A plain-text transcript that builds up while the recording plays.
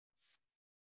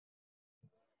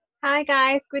Hi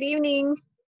guys, good evening.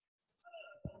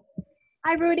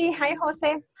 Hi Rudy, hi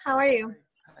Jose, how are you?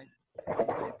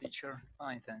 Hi, teacher.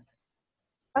 Fine, thanks.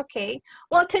 Okay,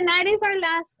 well tonight is our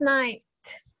last night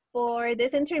for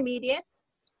this intermediate.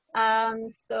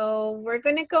 So we're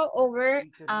gonna go over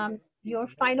your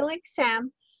final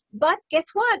exam, but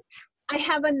guess what? I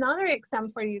have another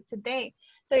exam for you today,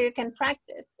 so you can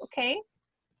practice, okay?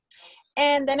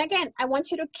 And then again, I want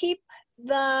you to keep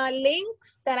the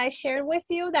links that I shared with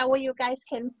you. That way you guys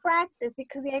can practice,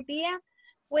 because the idea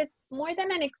with more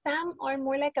than an exam or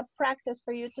more like a practice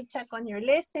for you to check on your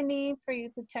listening, for you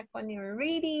to check on your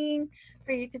reading,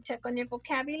 for you to check on your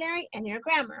vocabulary and your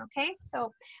grammar, okay?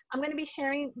 So I'm gonna be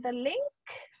sharing the link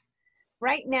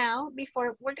right now.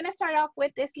 Before we're gonna start off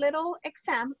with this little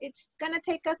exam. It's gonna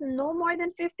take us no more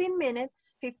than 15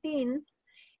 minutes, 15.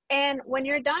 And when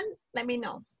you're done, let me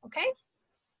know, okay?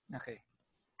 Okay.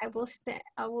 I will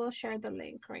share the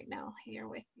link right now here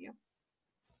with you.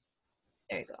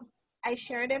 There you go. I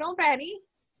shared it already.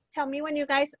 Tell me when you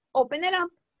guys open it up,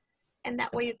 and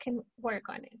that way you can work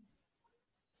on it.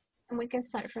 And we can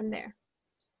start from there.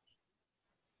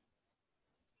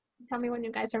 Tell me when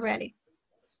you guys are ready.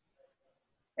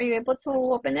 Are you able to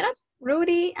open it up?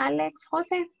 Rudy, Alex,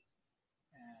 Jose?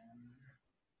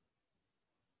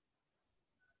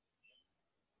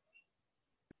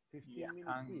 Yeah,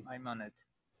 I'm on it.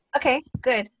 Okay,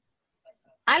 good.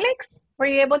 Alex, were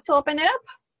you able to open it up?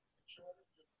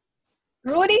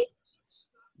 Rudy?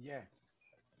 Yeah.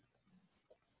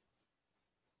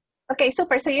 Okay,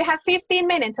 super. So you have 15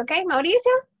 minutes, okay?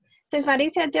 Mauricio? Since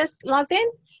Mauricio just logged in,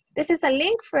 this is a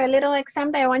link for a little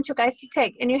exam that I want you guys to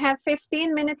take. And you have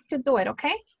 15 minutes to do it,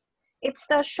 okay? It's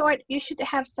the short, you should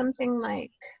have something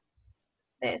like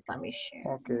this. Let me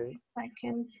share. Okay. Let's see if I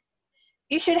can.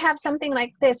 You should have something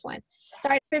like this one.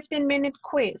 Start 15-minute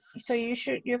quiz. So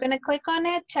you're gonna click on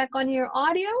it, check on your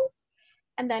audio,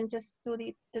 and then just do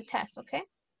the test, okay?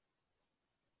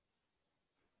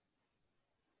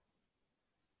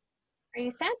 Are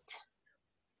you set?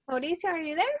 Mauricio, are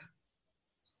you there?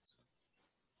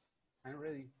 I'm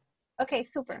ready. Okay,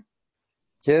 super.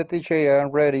 Yeah, teacher, I'm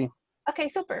ready. Okay,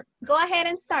 super. Go ahead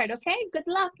and start, okay? Good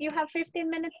luck. You have 15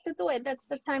 minutes to do it. That's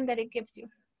the time that it gives you.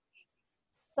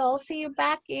 So I'll see you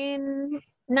back in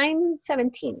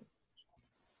 9:17.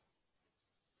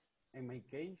 In my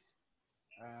case,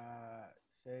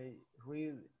 say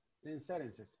read 10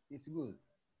 sentences. It's good.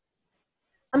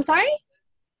 I'm sorry?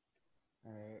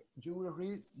 You will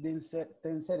read 10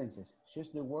 sentences. Choose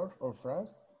the word or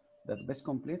phrase that best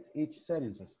completes each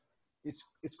sentence.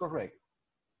 It's correct.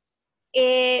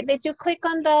 Did you click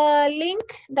on the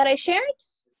link that I shared?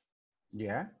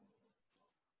 Yeah.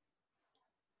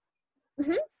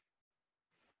 Mm-hmm.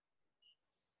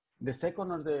 The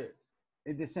second or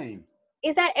it's the same.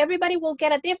 Is that everybody will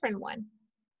get a different one?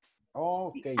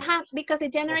 Okay. Because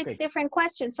it generates Okay. different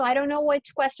questions. So I don't know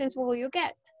which questions will you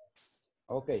get.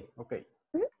 Okay. Okay.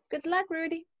 Mm-hmm. Good luck,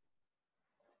 Rudy.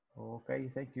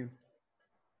 Okay. Thank you.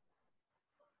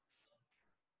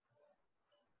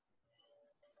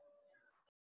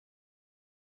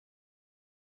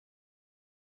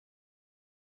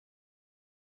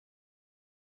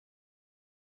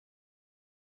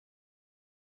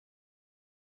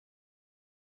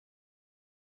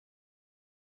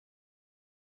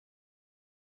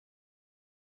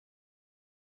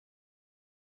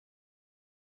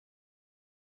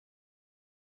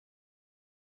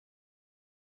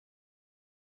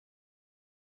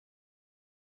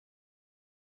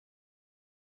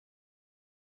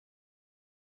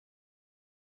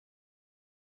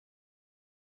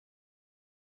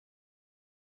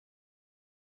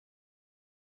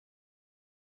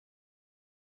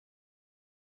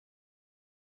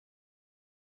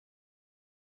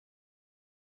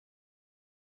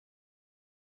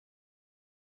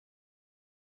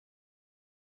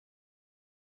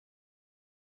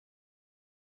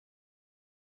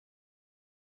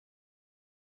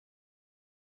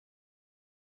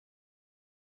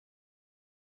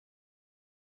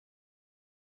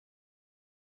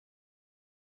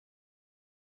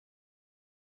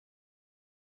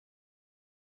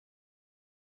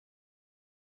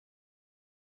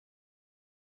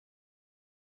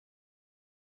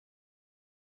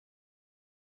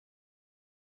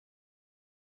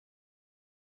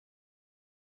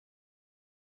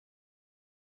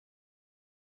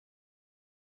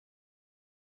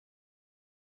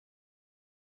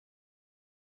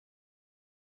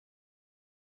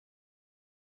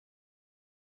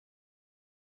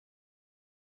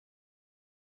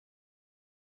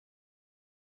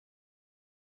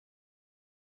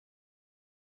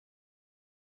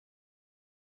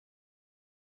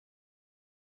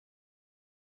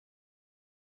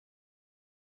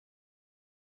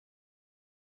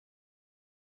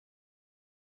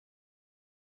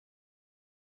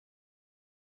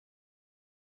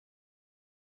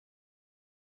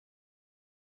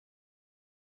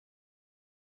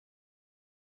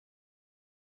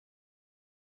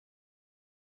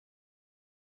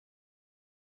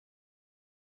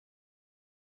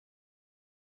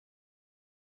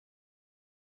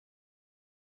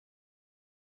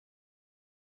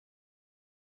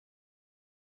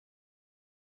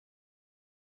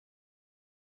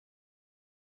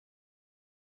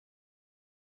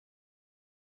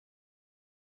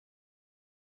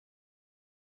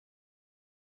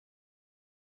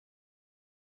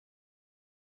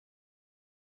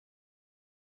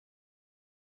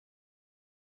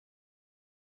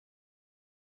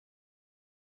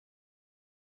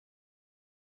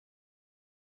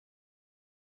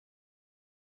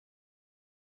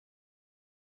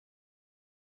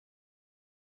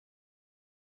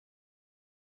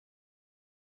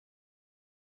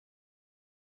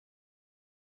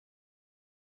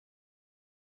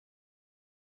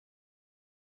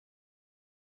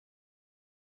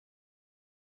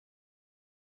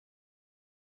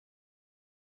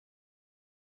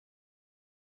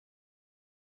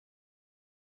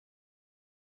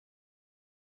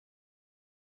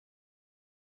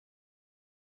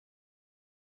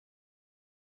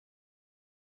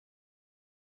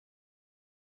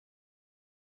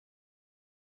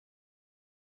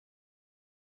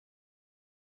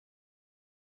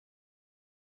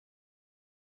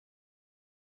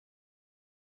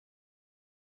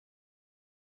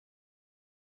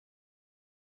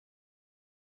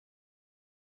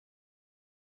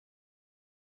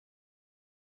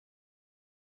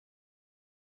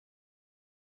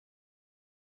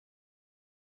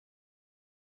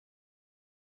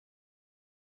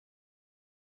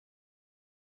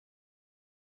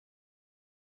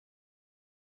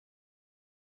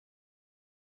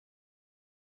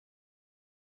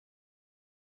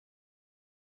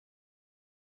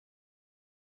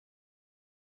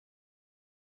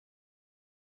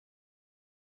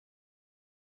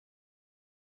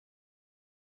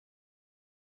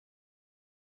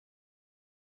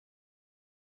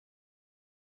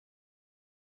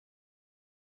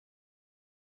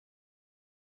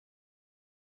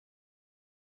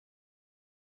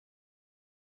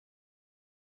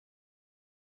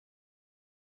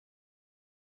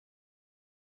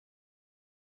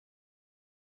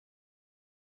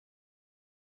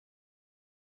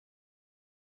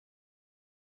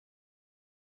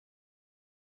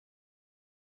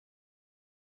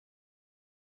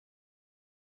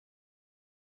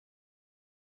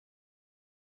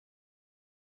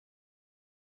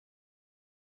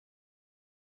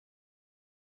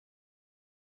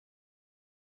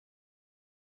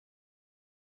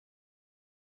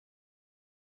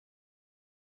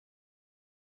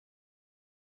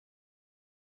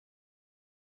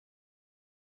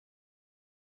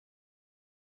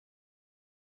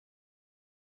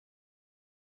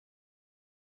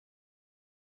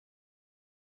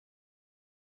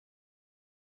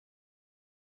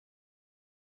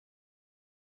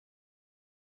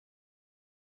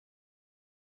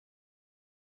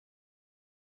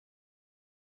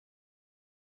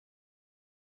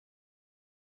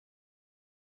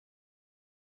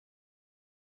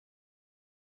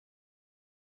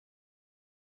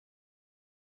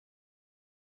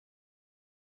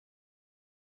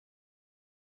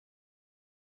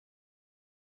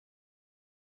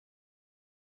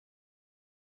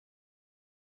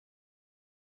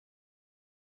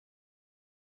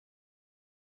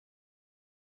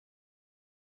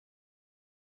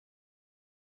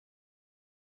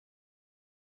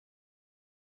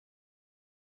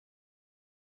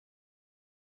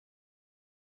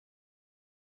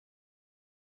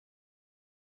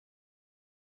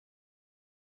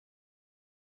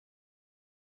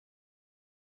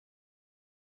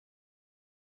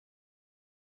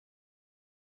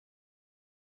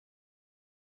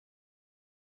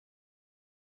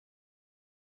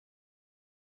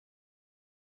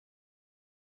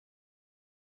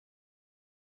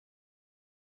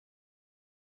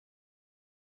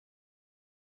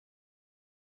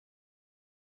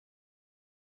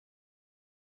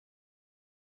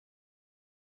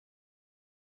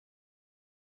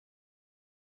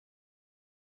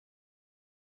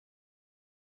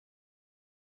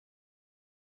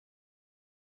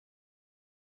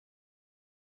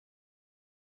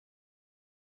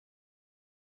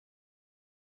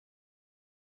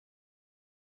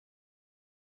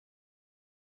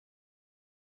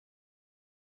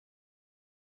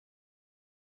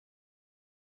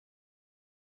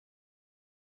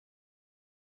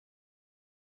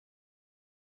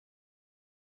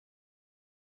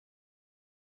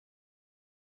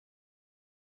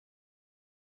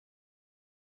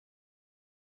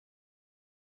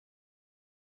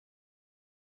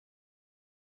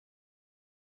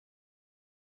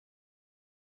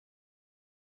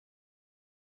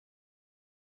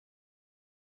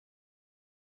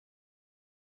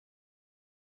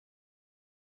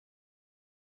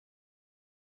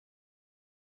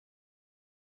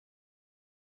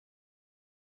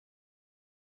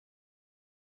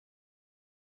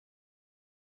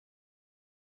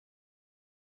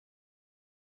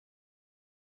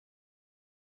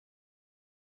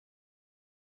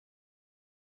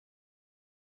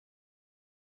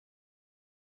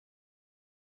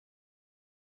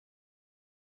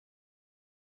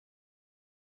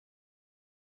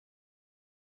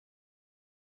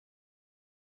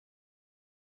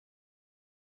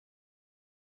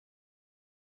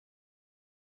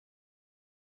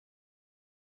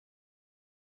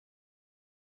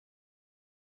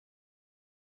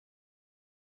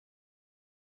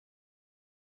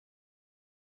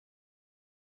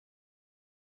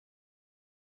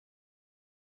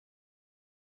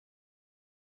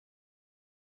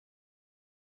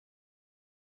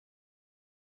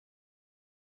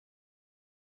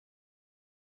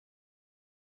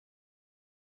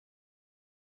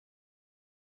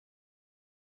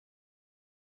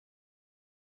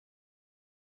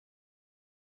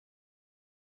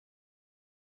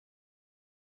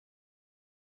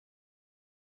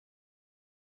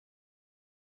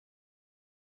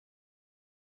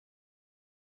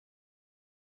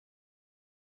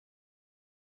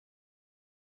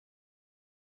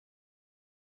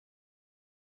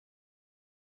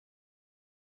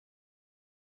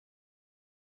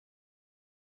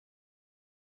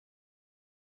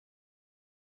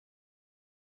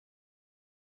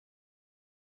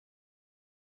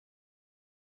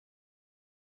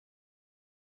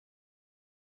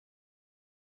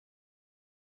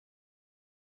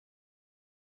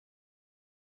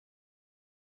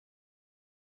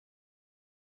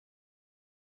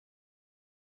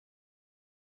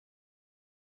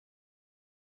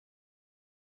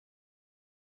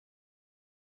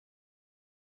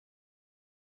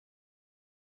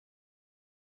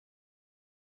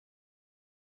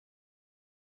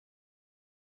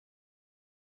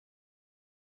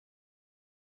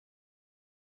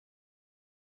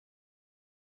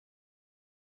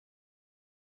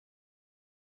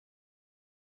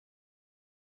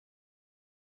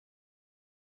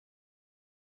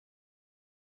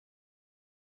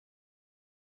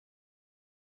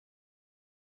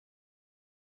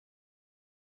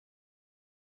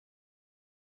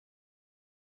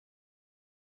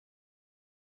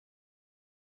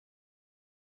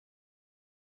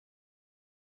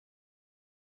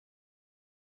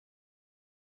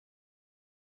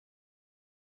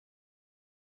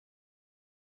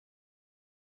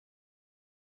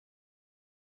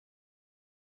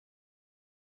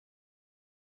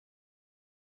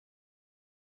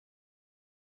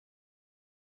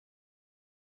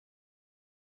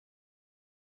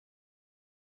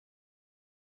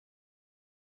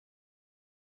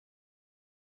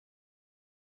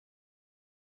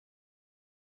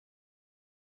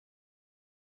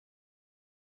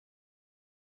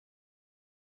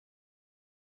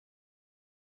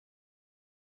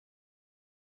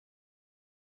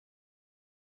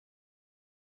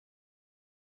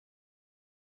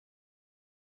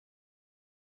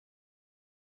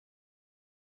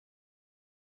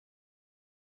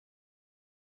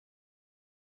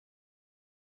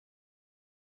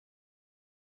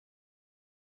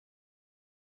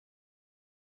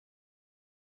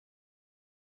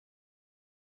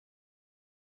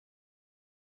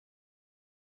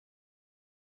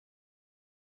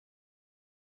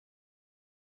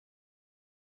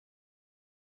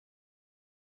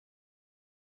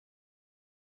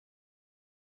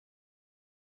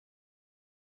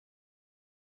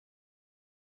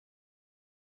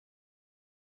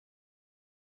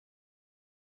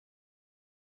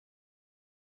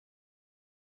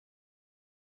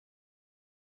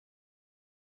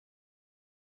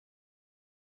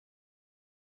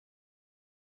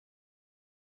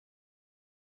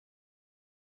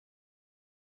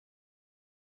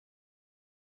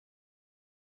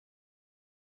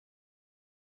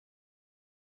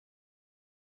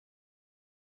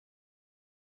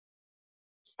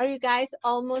 Are you guys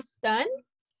almost done?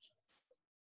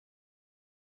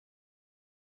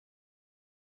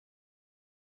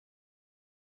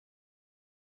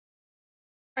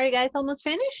 Are you guys almost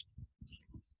finished?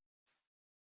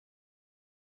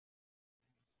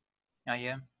 I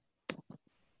am.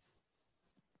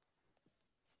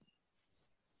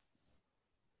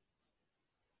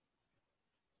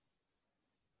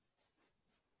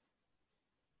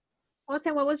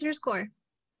 Jose, what was your score?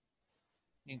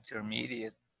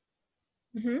 Intermediate.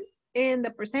 And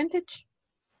the percentage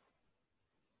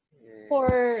Uh,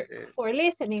 for se-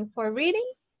 listening, for reading,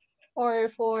 or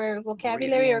for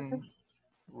vocabulary?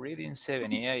 reading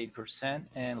 78%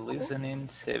 and listening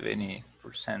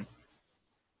 70%.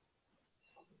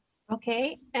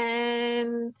 Okay,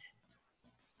 and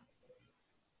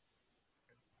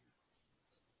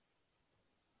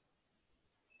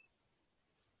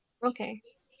okay.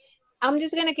 I'm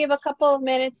just gonna give a couple of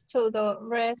minutes to the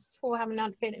rest who have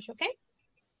not finished, okay?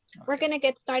 We're gonna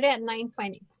get started at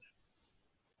 9:20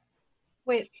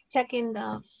 with checking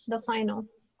the final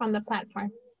from the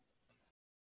platform.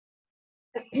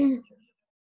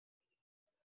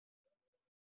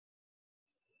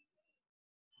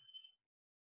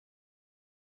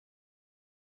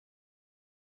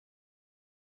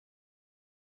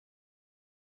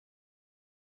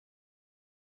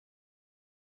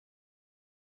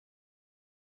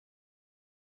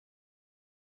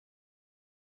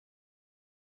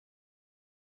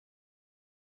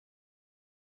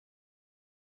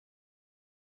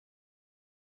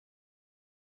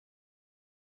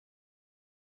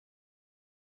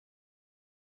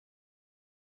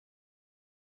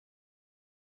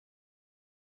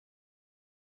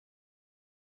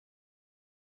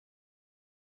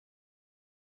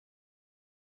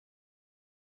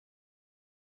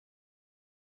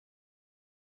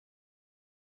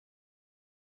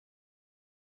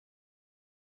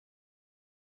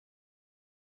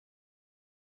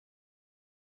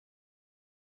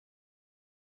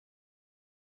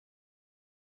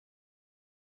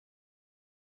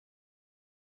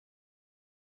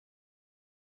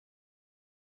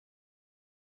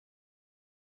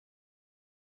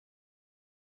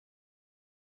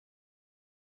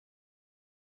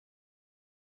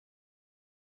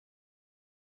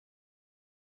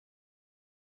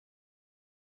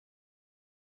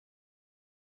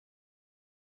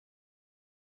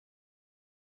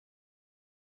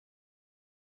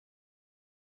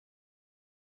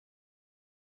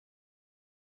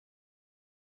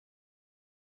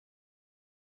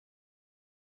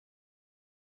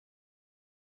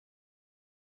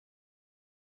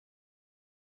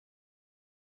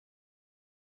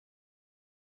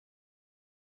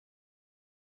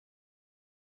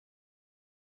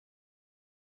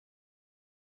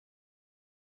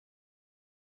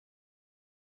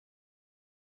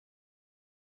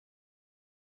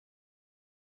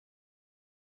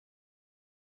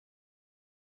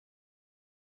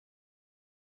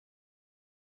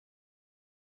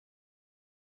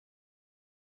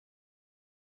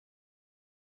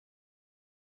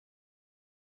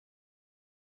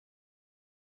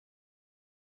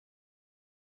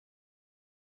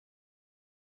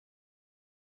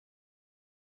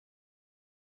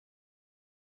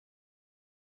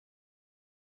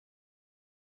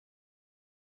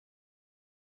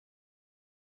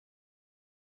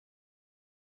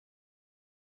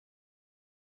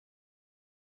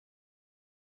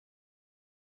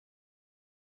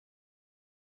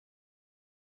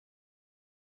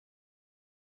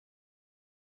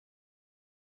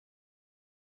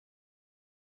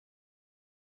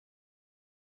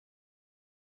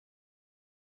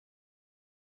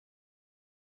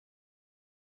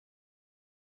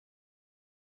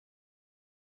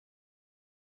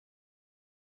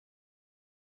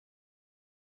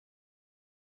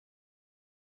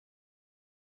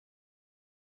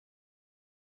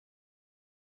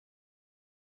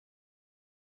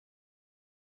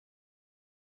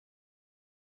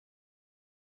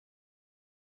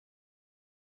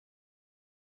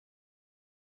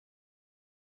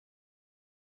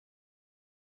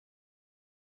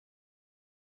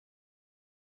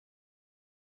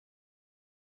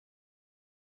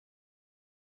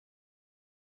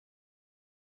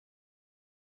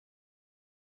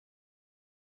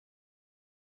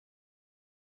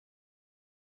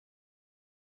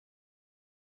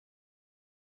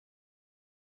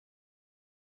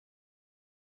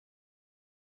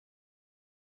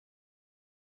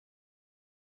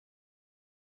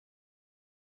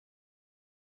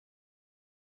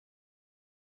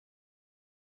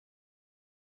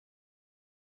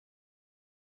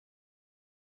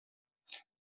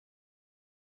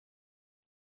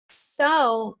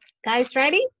 So, guys,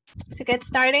 ready to get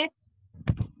started?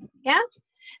 Yeah?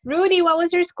 Rudy, what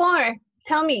was your score?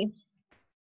 Tell me.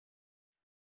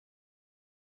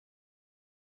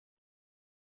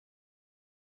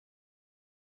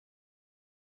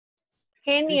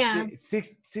 Kenya.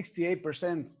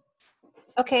 68%.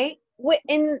 Okay.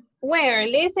 In where?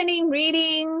 Listening,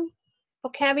 reading,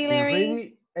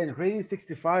 vocabulary? And reading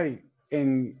 65.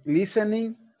 And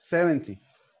listening 70.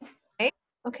 Okay.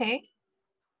 Okay.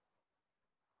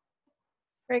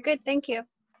 Very good. Thank you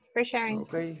for sharing.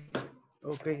 Okay.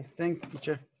 Okay. Thank you,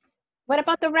 teacher. What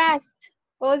about the rest?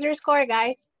 What was your score,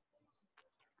 guys?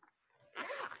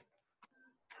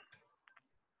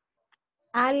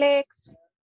 Alex,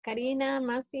 Karina,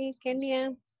 Masi,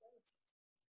 Kenya.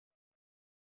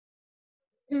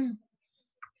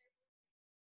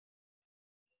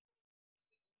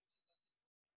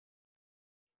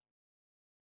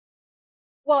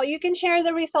 Well, you can share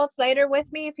the results later with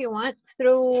me if you want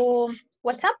through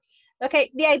WhatsApp.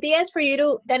 Okay, the idea is for you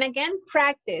to, then again,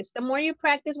 practice. The more you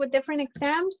practice with different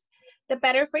exams, the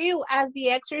better for you, as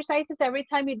the exercises every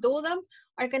time you do them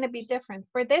are going to be different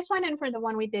for this one and for the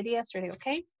one we did yesterday,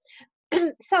 okay?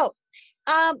 So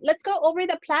let's go over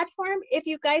the platform. If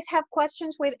you guys have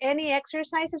questions with any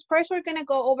exercises, first we're going to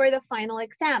go over the final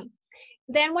exam.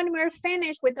 Then when we're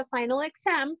finished with the final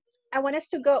exam, I want us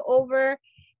to go over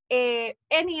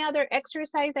any other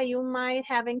exercise that you might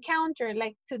have encountered.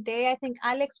 Like today, I think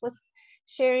Alex was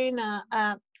sharing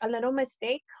a little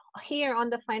mistake here on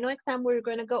the final exam. We're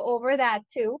going to go over that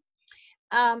too.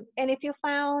 And if you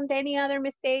found any other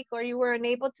mistake or you were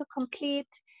unable to complete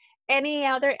any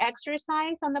other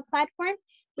exercise on the platform,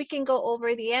 we can go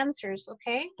over the answers,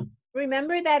 okay?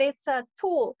 Remember that it's a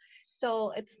tool,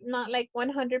 so it's not like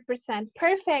 100%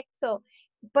 perfect. So,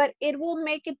 but it will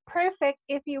make it perfect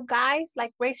if you guys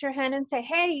like raise your hand and say,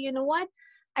 hey, you know what?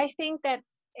 I think that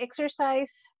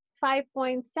exercise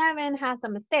 5.7 has a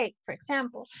mistake, for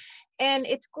example. And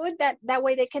it's good that that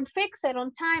way they can fix it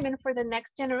on time, and for the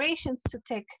next generations to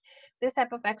take this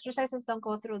type of exercises, don't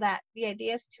go through that. The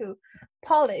idea is to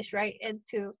polish, right? And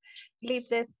to leave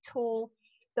this tool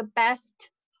the best,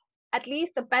 at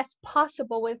least the best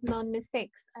possible, with no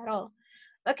mistakes at all.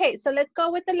 Okay, so let's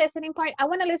go with the listening part. I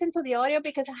want to listen to the audio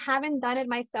because I haven't done it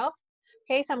myself.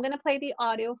 Okay, so I'm going to play the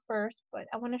audio first, but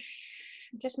I want to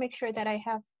just make sure that I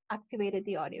have activated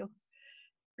the audio,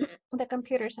 the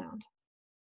computer sound.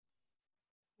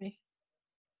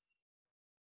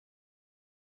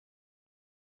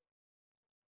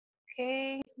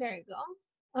 Okay, there you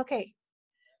go. Okay,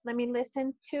 let me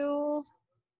listen to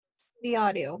the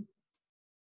audio.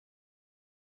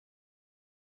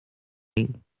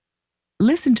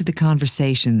 Listen to the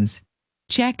conversations.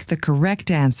 Check the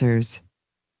correct answers.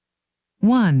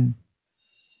 1.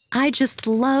 I just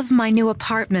love my new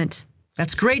apartment.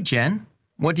 That's great, Jen.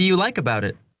 What do you like about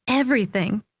it?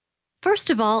 Everything. First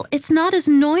of all, it's not as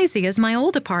noisy as my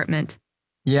old apartment.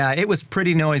 Yeah, it was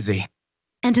pretty noisy.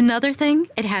 And another thing,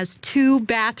 it has 2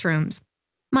 bathrooms.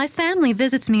 My family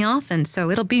visits me often,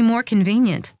 so it'll be more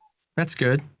convenient. That's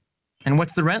good. And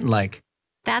what's the rent like?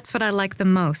 That's what I like the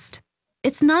most.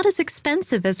 It's not as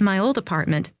expensive as my old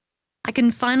apartment. I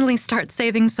can finally start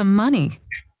saving some money.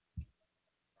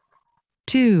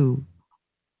 2.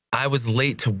 I was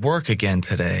late to work again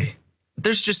today.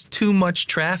 There's just too much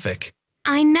traffic.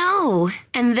 I know.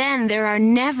 And then there are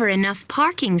never enough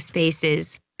parking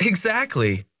spaces.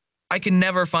 Exactly. I can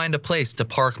never find a place to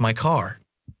park my car.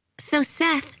 So,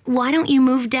 Seth, why don't you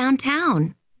move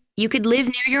downtown? You could live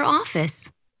near your office.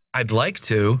 I'd like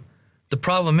to. The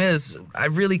problem is, I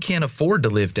really can't afford to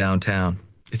live downtown.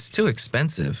 It's too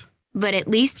expensive. But at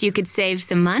least you could save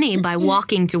some money by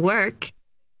walking to work.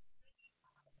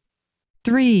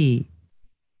 3.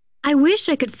 I wish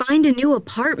I could find a new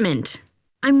apartment.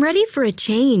 I'm ready for a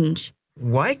change.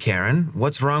 Why, Karen?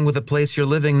 What's wrong with the place you're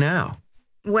living now?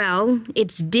 Well,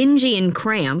 it's dingy and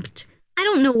cramped. I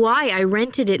don't know why I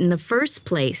rented it in the first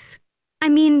place. I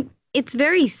mean, it's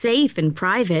very safe and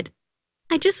private.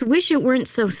 I just wish it weren't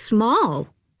so small.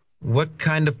 What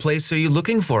kind of place are you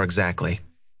looking for exactly?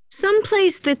 Some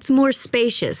place that's more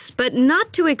spacious, but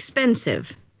not too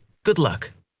expensive. Good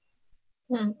luck.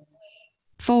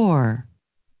 4.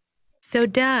 So,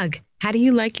 Doug, how do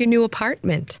you like your new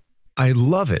apartment? I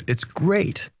love it. It's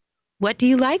great. What do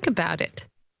you like about it?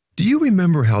 Do you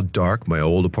remember how dark my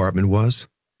old apartment was?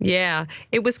 Yeah,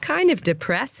 it was kind of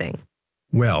depressing.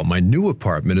 Well, my new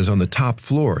apartment is on the top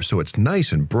floor, so it's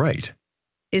nice and bright.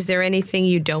 Is there anything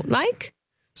you don't like?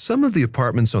 Some of the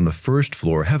apartments on the first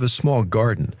floor have a small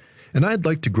garden, and I'd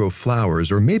like to grow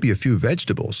flowers or maybe a few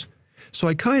vegetables. So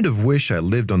I kind of wish I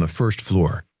lived on the first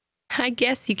floor. I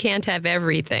guess you can't have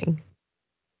everything.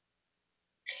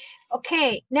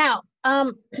 Okay, now,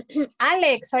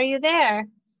 Alex, are you there?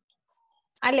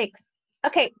 Alex.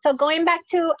 Okay, so going back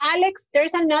to Alex,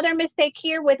 there's another mistake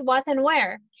here with was and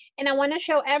were. And I want to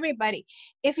show everybody.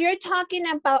 If you're talking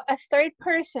about a third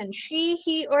person, she,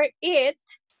 he, or it,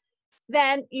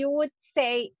 then you would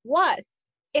say was.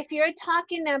 If you're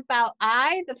talking about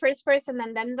I, the first person,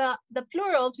 and then the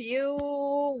plurals,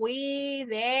 you, we,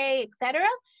 they, etc.,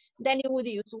 then you would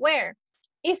use were.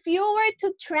 If you were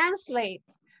to translate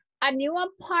a new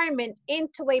apartment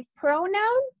into a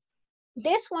pronoun,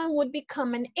 this one would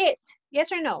become an it.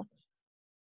 Yes or no?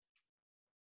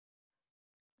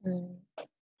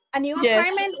 A new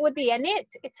apartment would be an it.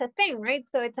 It's a thing, right?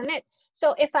 So it's an it.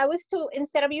 So if I was to,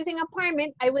 instead of using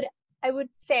apartment, I would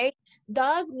say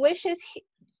Doug wishes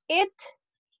it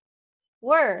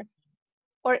were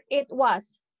or it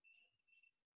was.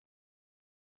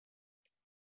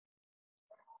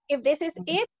 If this is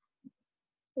it,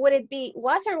 would it be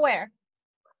was or where?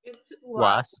 It's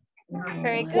Was.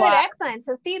 Very good, excellent.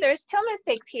 So see, there's still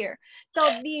mistakes here. So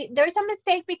there's a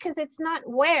mistake because it's not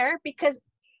where, because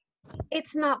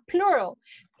it's not plural.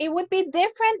 It would be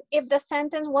different if the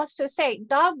sentence was to say,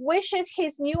 Doug wishes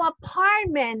his new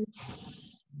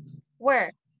apartments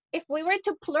were. If we were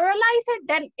to pluralize it,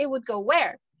 then it would go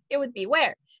where. It would be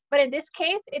where. But in this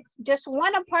case, it's just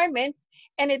one apartment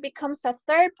and it becomes a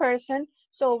third person.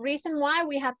 So reason why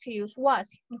we have to use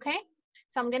was, okay?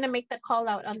 So I'm gonna make the call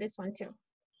out on this one too,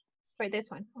 for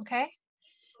this one, okay?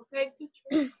 Okay,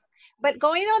 teacher. But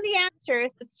going on the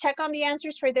answers, let's check on the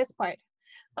answers for this part.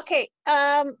 Okay,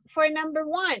 for number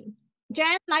one,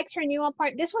 Jen likes her new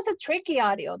apartment. This was a tricky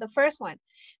audio, the first one,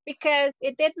 because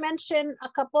it did mention a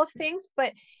couple of things,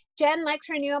 but Jen likes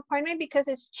her new apartment because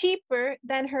it's cheaper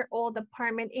than her old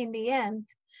apartment in the end.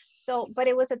 So, but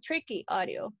it was a tricky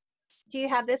audio. Do you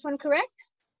have this one correct?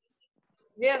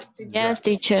 Yes, teacher. Yes,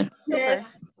 teacher.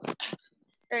 Yes.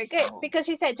 Very good, because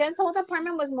she said Jen's old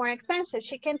apartment was more expensive.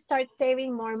 She can start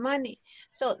saving more money.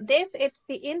 So this, it's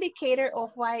the indicator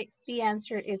of why the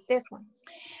answer is this one.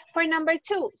 For number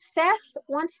two, Seth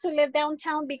wants to live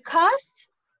downtown because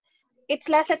it's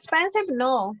less expensive?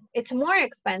 No, it's more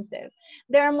expensive.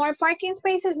 There are more parking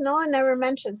spaces? No, it never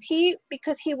mentions.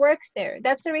 Because he works there.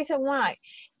 That's the reason why.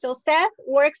 So Seth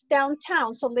works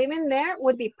downtown, so living there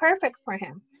would be perfect for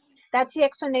him. That's the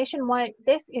explanation why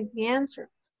this is the answer.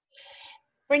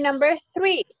 For number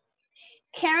three,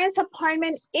 Karen's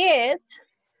apartment is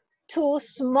too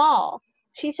small.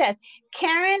 She says,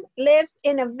 Karen lives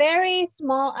in a very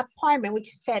small apartment, which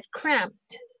said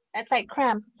cramped. That's like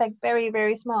cramped. It's like very,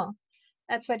 very small.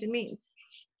 That's what it means,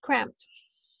 cramped.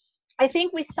 I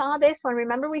think we saw this one.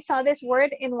 Remember we saw this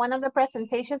word in one of the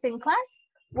presentations in class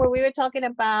where we were talking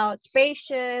about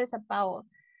spacious, about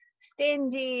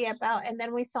stingy, and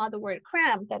then we saw the word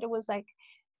cramped, that it was like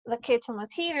the kitchen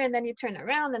was here and then you turn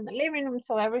around and the living room,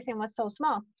 so everything was so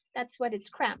small. That's what it's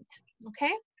cramped,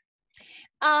 okay?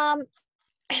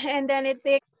 And then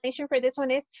the explanation for this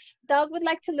one is Doug would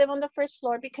like to live on the first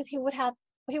floor because he would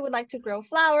like to grow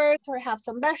flowers or have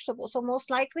some vegetables. So most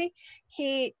likely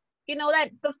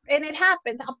and it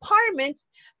happens, apartments,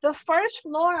 the first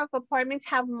floor of apartments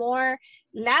have more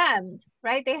land,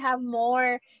 right? They have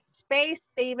more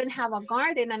space. They even have a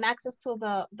garden and access to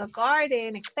the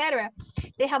garden, etc.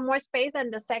 They have more space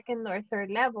than the second or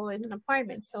third level in an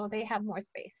apartment, so they have more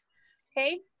space,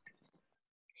 okay?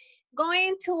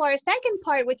 Going to our second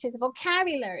part, which is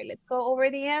vocabulary. Let's go over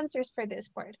the answers for this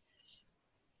part.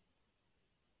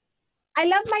 I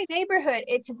love my neighborhood.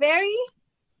 It's very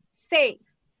safe.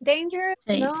 Dangerous,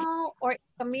 no, or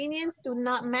convenience do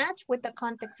not match with the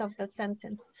context of the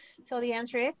sentence. So the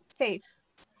answer is safe.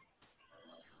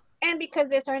 And because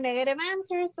these are negative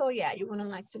answers, so yeah, you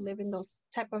wouldn't like to live in those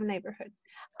type of neighborhoods.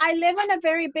 I live on a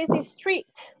very busy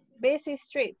street. Busy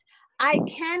street. It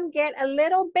can get a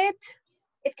little bit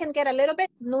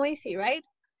noisy, right?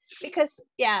 Because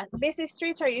yeah, busy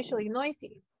streets are usually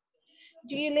noisy.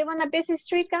 Do you live on a busy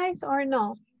street, guys, or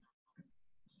no?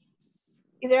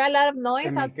 Is there a lot of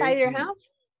noise outside your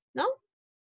house? No?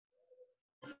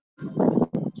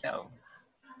 No.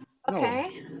 Okay.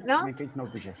 No? In my case, no,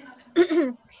 teacher.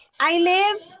 I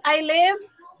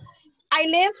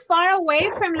live far away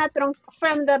from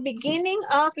the beginning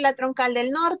of La Troncal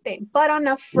del Norte, but on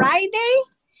a Friday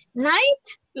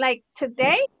night, like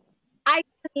today, I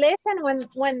can listen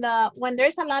when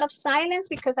there's a lot of silence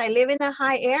because I live in a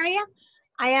high area.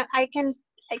 I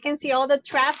can see all the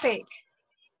traffic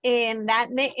in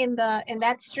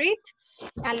that street,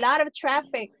 a lot of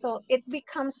traffic, so it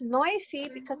becomes noisy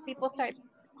because people start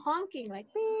honking, like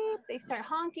beep, they start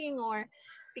honking, or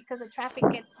because the traffic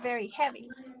gets very heavy.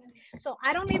 So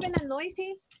I don't live in a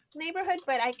noisy neighborhood,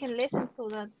 but I can listen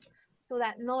to to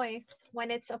that noise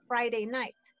when it's a Friday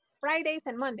night. Fridays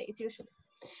and Mondays usually.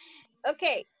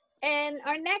 Okay, and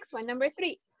our next one, number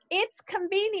 3. It's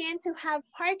convenient to have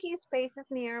parking spaces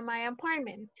near my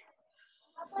apartment.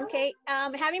 Okay,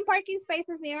 having parking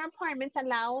spaces near apartments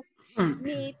allows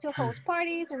me to host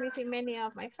parties and receive many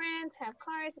of my friends, have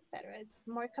cars, etc. It's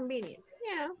more convenient.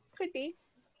 Yeah, could be.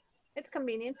 It's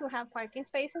convenient to have parking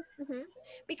spaces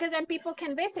because then people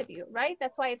can visit you, right?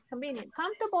 That's why it's convenient.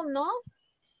 Comfortable, no.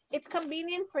 It's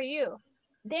convenient for you.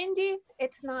 Dingy,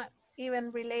 it's not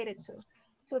even related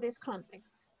to this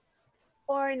context.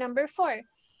 Or number 4,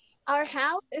 our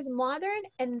house is modern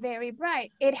and very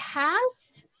bright. It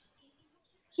has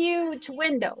huge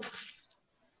windows.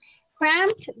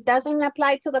 Cramped doesn't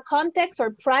apply to the context,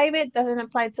 or private doesn't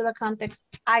apply to the context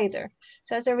either.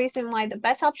 So that's the reason why the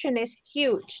best option is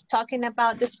huge, talking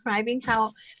about describing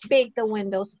how big the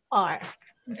windows are.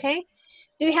 Okay.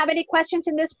 Do you have any questions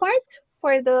in this part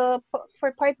for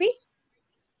part B?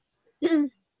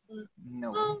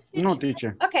 No. No,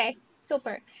 teacher. Okay,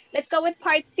 super. Let's go with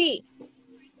part C.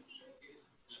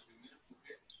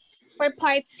 For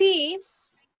part C,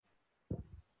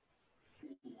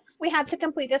 we have to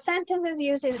complete the sentences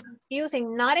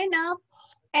using not enough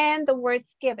and the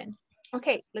words given.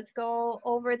 Okay, let's go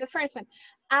over the first one.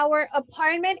 Our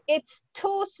apartment, it's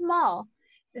too small.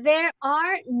 There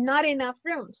are not enough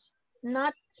rooms.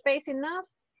 Not space enough?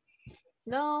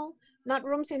 No. Not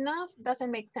rooms enough?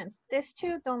 Doesn't make sense. These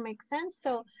two don't make sense.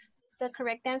 So the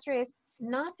correct answer is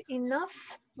not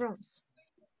enough rooms.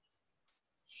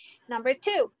 Number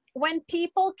 2, when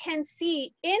people can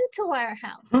see into our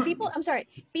house. People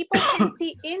can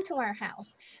see into our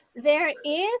house. There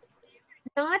is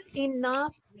not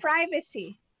enough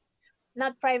privacy.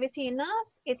 Not privacy enough,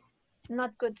 it's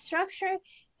not good structure,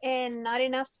 and not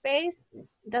enough space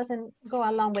doesn't go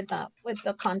along with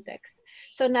the context.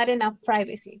 So not enough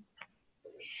privacy.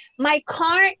 My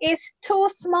car is too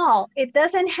small. It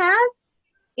doesn't have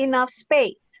enough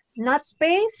space. Not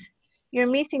space, you're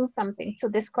missing something to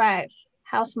describe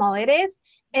how small it is,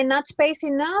 and not space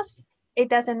enough, it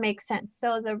doesn't make sense.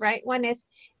 So the right one is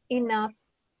enough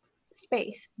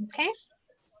space, okay?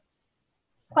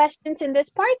 Questions in this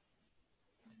part?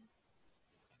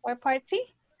 Or part C?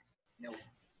 No.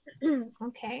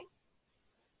 Okay.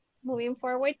 Moving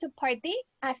forward to part D,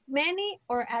 as many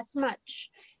or as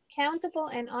much, countable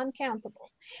and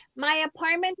uncountable. My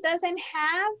apartment doesn't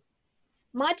have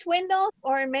much windows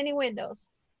or many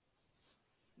windows.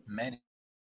 Many.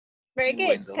 Very good,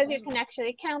 windows. because you can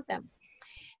actually count them.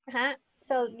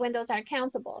 So windows are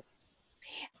countable.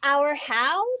 Our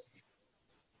house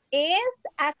is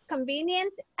as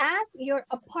convenient as your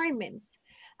apartment.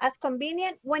 As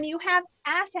convenient, when you have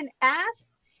as and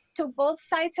as to both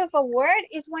sides of a word,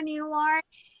 is when you are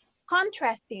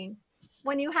contrasting.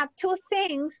 When you have two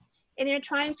things and you're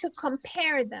trying to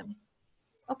compare them.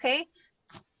 Okay?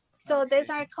 So these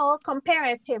are called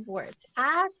comparative words.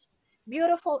 As,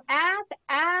 beautiful as,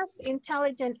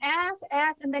 intelligent as,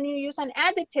 and then you use an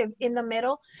adjective in the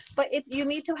middle, but you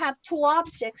need to have two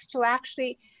objects to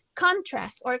actually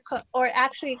contrast or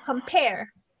actually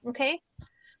compare, okay?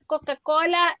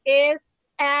 Coca-Cola is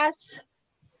as,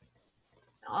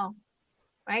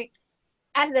 right?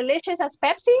 As delicious as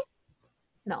Pepsi?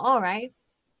 No, right?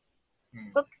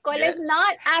 Coca-Cola is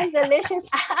not as delicious.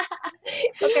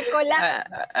 Coca-Cola.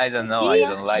 I don't know. I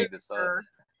don't like the soda.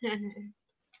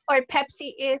 Or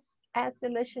Pepsi is as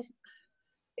delicious.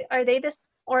 Are they the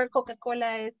or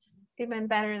Coca-Cola is even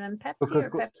better than Pepsi or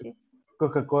Pepsi?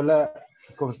 Coca-Cola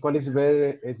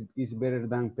is better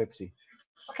than Pepsi.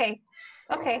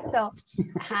 Okay, so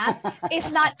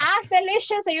it's not as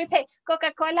delicious. So you take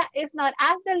Coca-Cola is not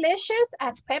as delicious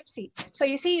as Pepsi. So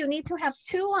you see, you need to have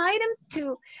two items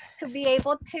to be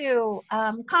able to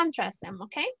contrast them,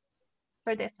 okay?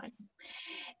 For this one.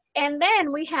 And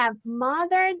then we have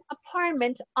modern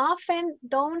apartments often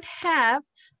don't have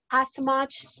as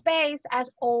much space as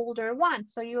older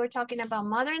ones. So you were talking about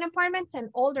modern apartments and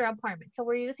older apartments. So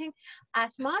we're using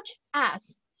as much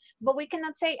as, but we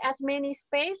cannot say as many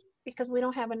space because we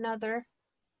don't have another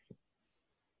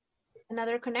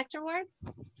connector word.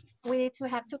 We need to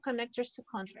have two connectors to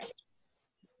contrast.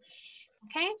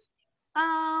 Okay.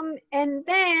 And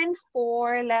then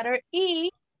for letter E,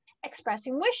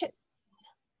 expressing wishes.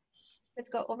 Let's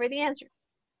go over the answer.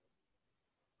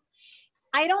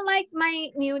 I don't like my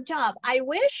new job. I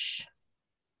wish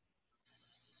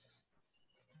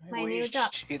my new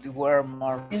job. It were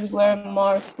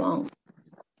more fun.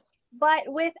 But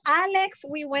with Alex,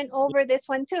 we went over this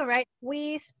one too, right?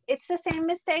 It's the same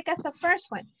mistake as the first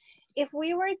one. If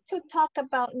we were to talk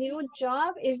about new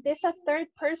job, is this a third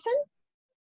person?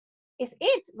 is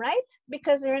it, right?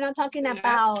 Because we're not talking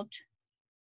about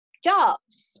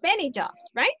jobs, many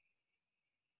jobs, right?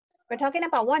 We're talking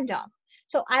about one job.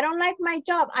 So I don't like my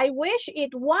job. I wish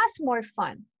it was more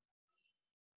fun.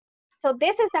 So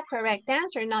this is the correct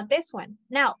answer, not this one.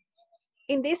 Now,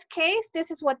 in this case, this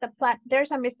is what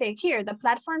there's a mistake here. The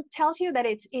platform tells you that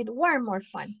it were more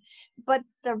fun. But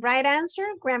the right answer,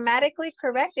 grammatically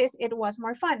correct, is it was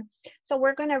more fun. So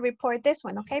we're going to report this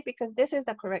one, okay? Because this is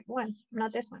the correct one,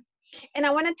 not this one. And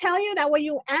I want to tell you that way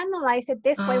you analyze it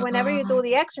this way whenever you do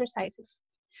the exercises.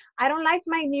 I don't like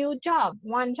my new job,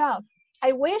 one job.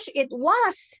 I wish it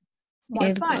was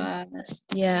more fun.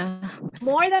 Yeah.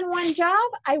 More than one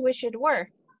job, I wish it were.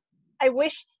 I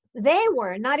wish they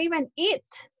were, not even it.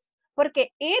 Porque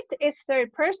it is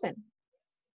third person.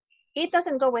 It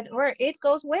doesn't go with were, it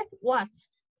goes with was.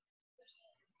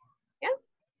 Yeah?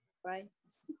 Right.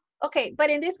 Okay, but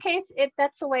in this case,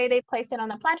 that's the way they place it on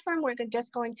the platform. We're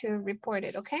just going to report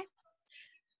it, okay?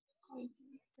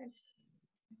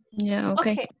 Yeah,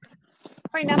 okay.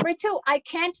 For number 2, I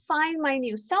can't find my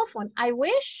new cell phone. I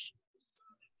wish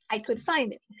I could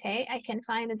find it, okay? I can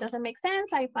find it, doesn't make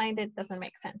sense. I find it, doesn't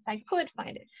make sense. I could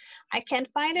find it. I can't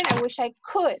find it, I wish I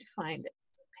could find it,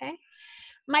 okay?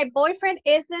 My boyfriend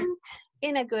isn't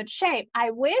in a good shape.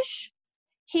 I wish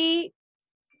he,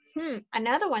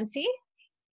 another one, see?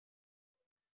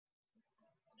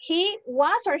 He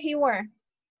was or he were?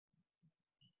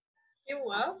 He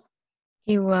was.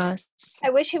 He was. I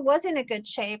wish he was in a good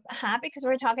shape, because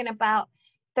we're talking about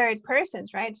third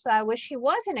persons, right? So I wish he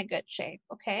was in a good shape,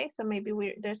 okay? So maybe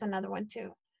there's another one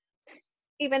too.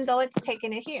 Even though it's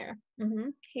taking it here.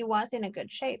 He was in a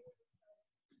good shape,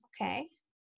 okay?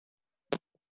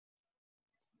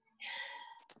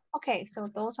 Okay, so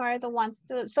those are the ones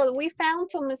to, so we found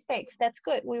 2 mistakes. That's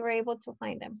good. We were able to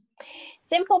find them.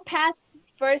 Simple past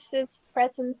versus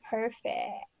present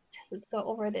perfect. Let's go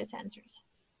over these answers.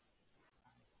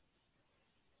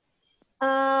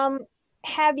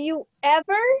 Have you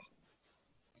ever,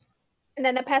 and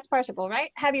then the past participle,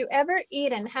 right? Have you ever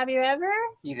eaten? Have you ever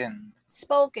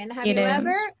spoken? Have you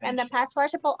ever, and the past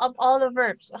participle of all the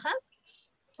verbs.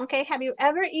 Okay, have you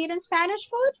ever eaten Spanish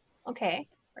food? Okay,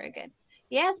 very good.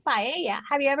 Yes, paella.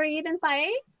 Have you ever eaten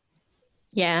paella?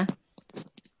 Yeah.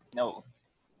 No.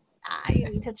 You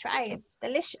need to try it. It's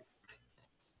delicious.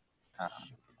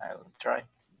 I will try.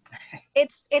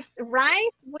 It's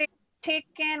rice with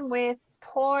chicken, with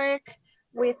pork,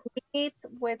 with meat,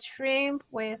 with shrimp,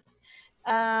 with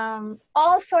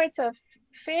all sorts of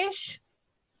fish,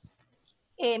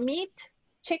 meat,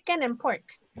 chicken, and pork.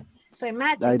 So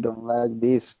imagine. I don't like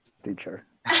this, teacher.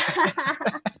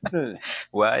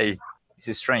 Why?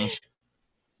 It's strange.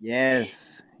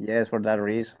 Yes, for that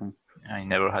reason. I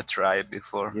never had tried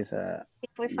before. It's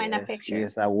if we find a picture.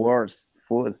 It's a worst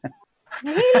food.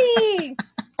 Really?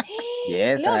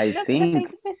 Yes, I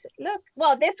think. Look,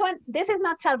 well, this is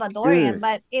not Salvadorian,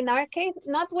 but in our case,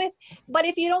 not with, but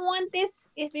if you don't want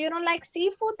this, if you don't like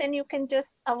seafood, then you can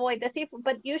just avoid the seafood.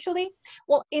 But usually,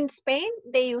 well, in Spain,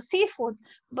 they use seafood,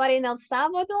 but in El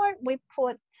Salvador, we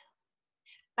put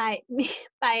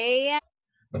paella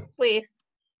with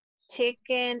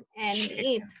chicken and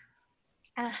meat.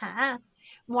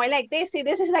 More like this. See,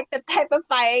 this is like the type of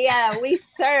paella we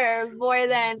serve more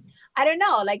than, I don't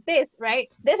know, like this, right?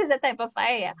 This is the type of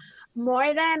paella.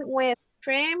 More than with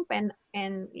shrimp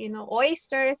and you know,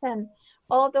 oysters and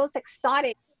all those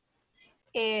exotic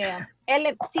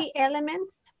sea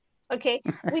elements. Okay,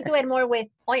 we do it more with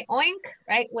oink,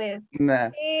 right? With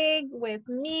pig, with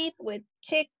meat, with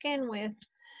chicken, with,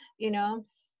 you know.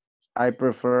 I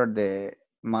prefer the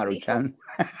Maruchan.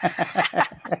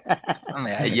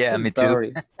 Yeah, me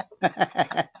too.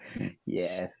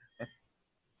 Yes.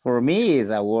 For me, it's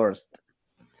the worst.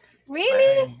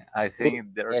 Really? I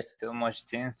think there's too much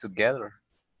things together.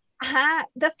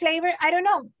 The flavor, I don't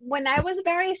know. When I was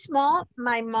very small,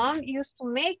 my mom used to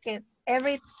make it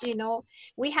every, you know,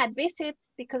 we had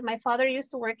visits because my father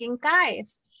used to work in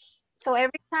CAES. So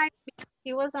every time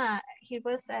he was the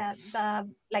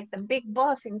big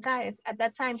boss in CAES. At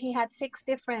that time, he had 6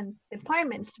 different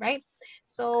departments, right?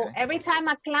 So every time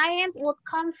a client would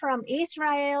come from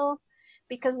Israel,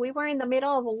 because we were in the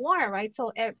middle of a war, right?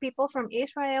 So people from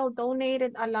Israel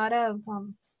donated a lot of,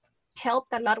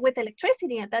 helped a lot with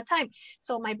electricity at that time.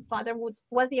 So my father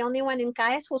was the only one in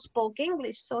CAES who spoke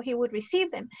English, so he would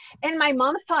receive them. And my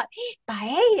mom thought, hey,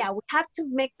 paella, we have to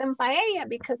make them paella,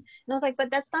 because, and I was like, but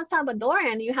that's not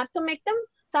Salvadorian. You have to make them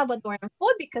Salvadorian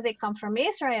food because they come from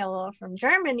Israel or from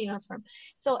Germany or from,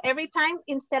 so every time,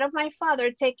 instead of my father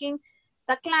taking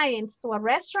the clients to a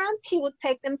restaurant, he would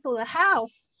take them to the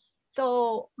house.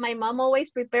 So my mom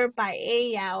always prepared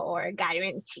paella or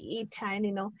garantita,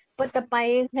 and but the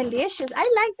paella is delicious. I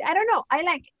don't know,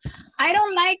 I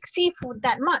don't like seafood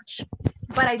that much,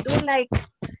 but I do like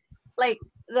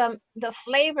the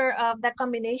flavor of the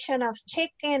combination of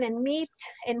chicken and meat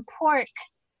and pork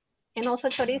and also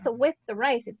chorizo with the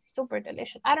rice. It's super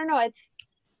delicious. I don't know, it's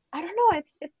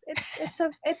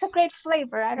a great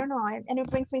flavor. I don't know, and it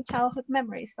brings me childhood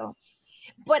memories. So,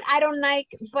 but I don't like,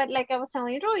 but like I was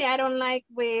telling you earlier, I don't like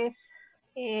with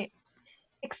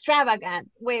extravagant,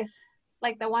 with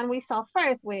like the one we saw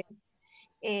first with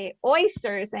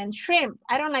oysters and shrimp.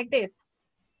 I don't like this.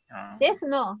 This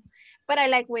no, but I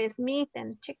like with meat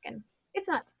and chicken. It's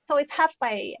not, so it's half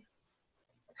paella.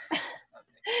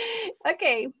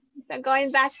 Okay, so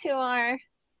going back to our,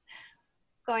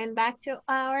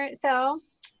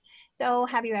 so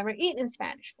have you ever eaten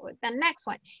Spanish food? The next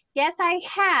one. Yes, I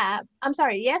have. I'm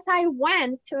sorry. Yes, I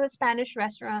went to a Spanish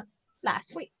restaurant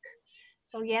last week.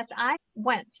 So yes, I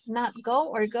went, not go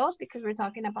or goes, because we're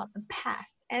talking about the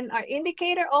past. And our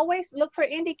indicator, always look for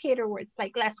indicator words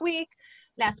like last week,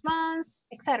 last month,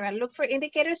 etc. Look for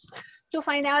indicators to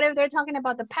find out if they're talking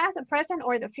about the past, the present,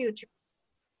 or the future.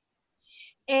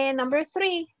 And number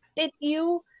 3, did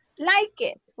you like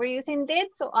it? We're using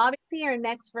did, so obviously our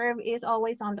next verb is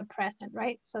always on the present,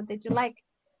 right? So did you like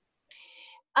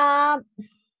it?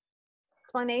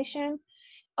 Explanation.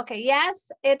 Okay,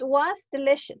 yes, it was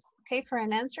delicious. Okay, for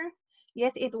an answer.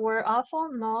 Yes, it were awful.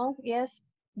 No, yes,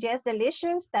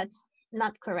 delicious. That's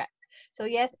not correct. So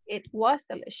yes, it was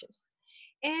delicious.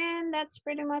 And that's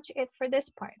pretty much it for this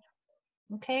part.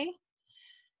 Okay.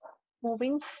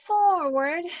 Moving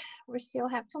forward, we still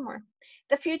have 2 more.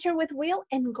 The future with will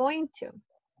and going to.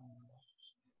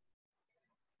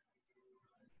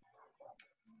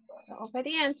 Over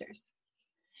the answers.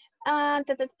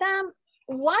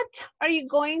 What are you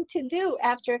going to do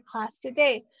after class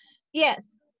today?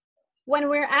 Yes, when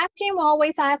we're asking, we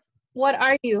always ask, what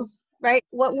are you, right?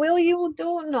 What will you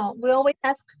do? No, we always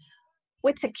ask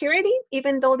with security,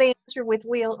 even though they answer with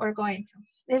will or going to.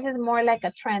 This is more like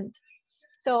a trend.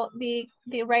 So the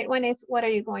right one is, what are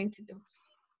you going to do?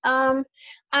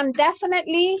 I'm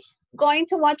definitely going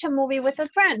to watch a movie with a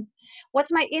friend.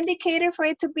 What's my indicator for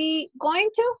it to be going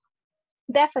to?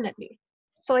 Definitely.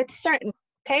 So it's certain.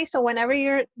 Okay, so whenever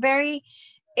you're very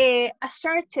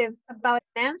assertive about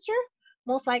an answer,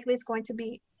 most likely it's going to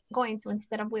be going to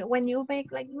instead of will. When you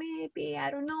make like maybe, I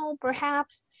don't know,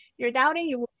 perhaps, you're doubting,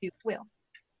 you will use will.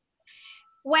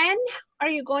 When are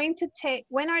they going to take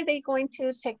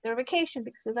their vacation?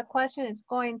 Because it's a question, it's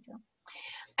going to.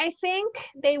 I think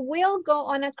they will go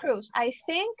on a cruise. I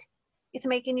think it's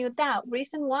making you doubt.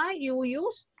 Reason why you will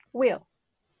use will.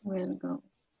 Will go.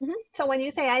 So when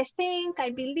you say, I think, I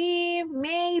believe,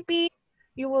 maybe,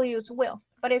 you will use will.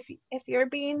 But if you're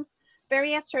being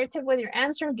very assertive with your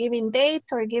answer, giving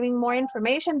dates or giving more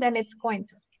information, then it's going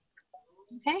to.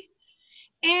 Okay?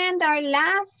 And our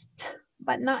last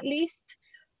but not least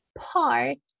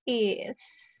part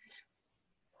is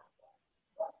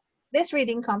this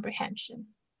reading comprehension.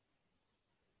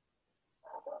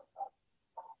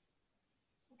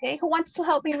 Okay, who wants to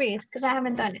help me read? Because I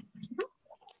haven't done it.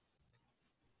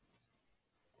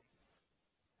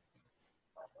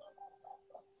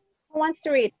 Who wants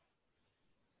to read?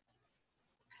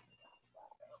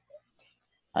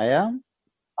 I am?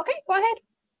 Okay, go ahead.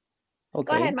 Okay.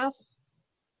 Go ahead, Mal.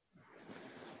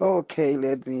 Okay,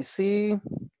 let me see.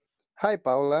 Hi,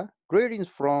 Paula. Greetings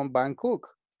from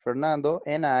Bangkok. Fernando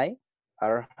and I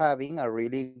are having a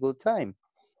really good time.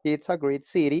 It's a great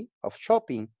city of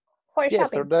shopping. For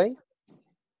yesterday,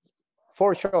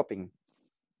 for shopping.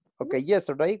 Okay,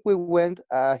 yesterday we went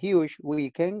a huge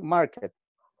weekend market.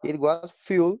 It was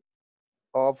full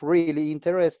of really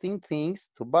interesting things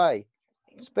to buy,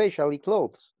 especially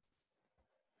clothes.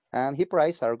 And the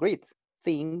prices are great.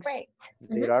 Things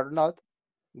they are not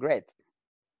great.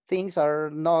 Things are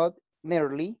not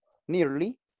nearly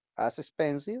as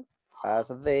expensive as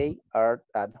they are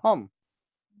at home.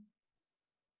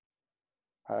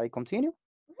 I continue?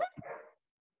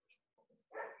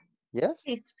 Yes?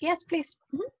 Please. Yes, please.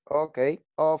 Okay,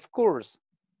 of course.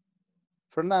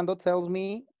 Fernando tells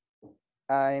me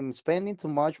I'm spending too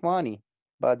much money,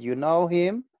 but you know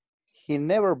him, he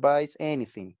never buys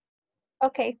anything.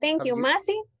 Okay, thank you,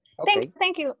 Masi. Okay.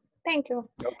 Thank you.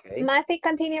 Okay. Masi,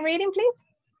 continue reading, please.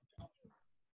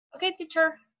 Okay,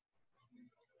 teacher.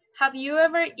 Have you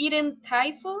ever eaten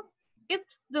Thai food?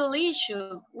 It's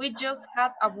delicious. We just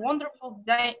had a wonderful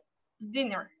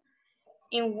dinner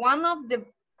in one of the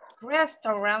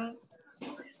restaurants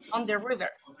on the river.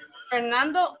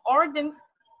 Fernando ordered.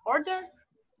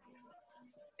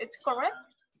 It's correct?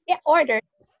 Yeah, ordered.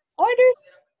 orders?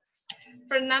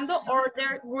 Fernando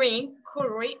ordered green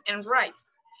curry and rice,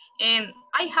 and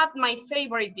I had my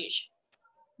favorite dish.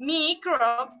 Me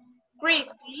crop,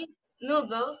 crispy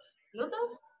noodles,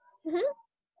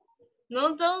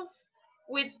 noodles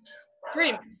with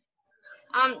cream,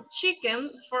 and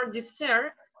chicken for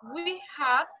dessert. We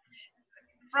had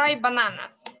fried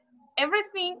bananas.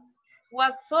 Everything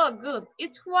was so good.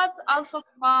 It was also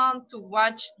fun to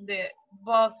watch the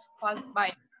bus pass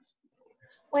by.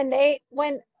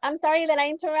 I'm sorry that I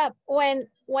interrupt. When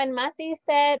Masi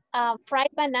said fried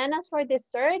bananas for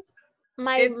dessert,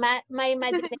 my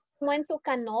imagination went to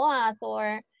canoas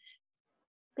or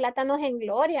plátanos en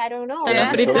gloria. I don't know.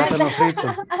 Yeah.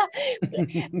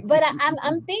 But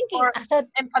I'm thinking or as a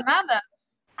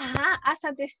empanadas. As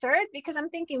a dessert, because I'm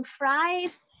thinking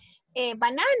fried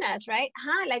bananas, right?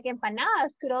 Like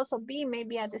empanadas could also be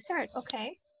maybe a dessert.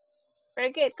 Okay,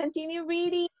 very good. Continue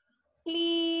reading,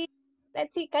 please.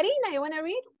 Let's see, Karina, you want to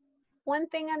read one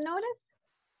thing I've noticed?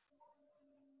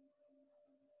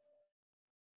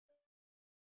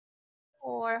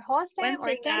 Or Jose One or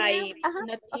thing Kenya? I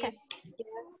noticed Okay.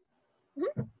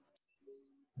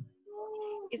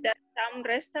 is that some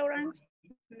restaurants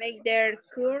make their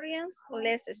curries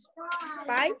less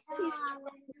spicy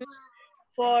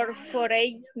for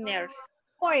foreigners.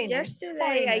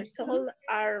 Yesterday I told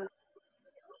our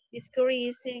this curry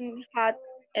isn't hot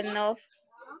enough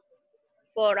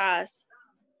for us.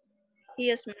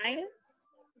 He smiled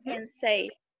and said,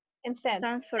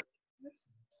 some foreigners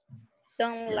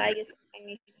don't like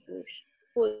Spanish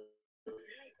food.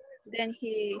 Then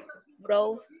he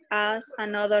brought us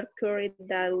another curry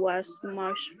that was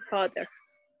much hotter.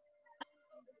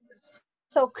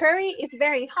 So curry is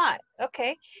very hot.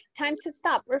 Okay, time to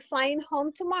stop. We're flying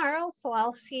home tomorrow, so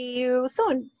I'll see you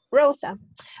soon, Rosa.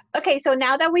 Okay, so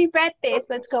now that we've read this,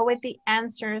 let's go with the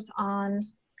answers on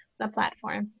the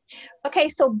platform. Okay,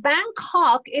 so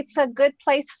Bangkok, it's a good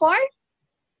place for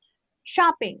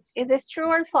shopping. Is this true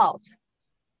or false?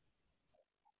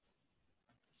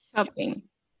 Shopping.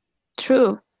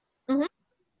 True.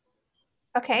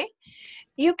 Okay,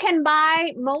 you can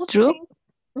buy most things.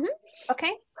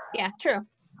 Okay, yeah, true.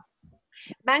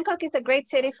 Bangkok is a great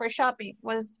city for shopping,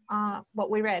 was what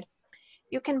we read.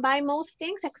 You can buy most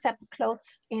things except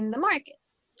clothes in the market.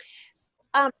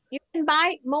 You can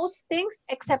buy most things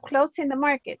except clothes in the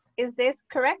market. Is this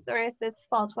correct or is it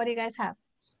false? What do you guys have?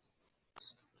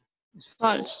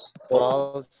 False.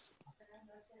 False.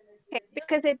 Okay,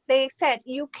 because they said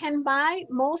you can buy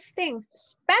most things,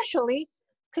 especially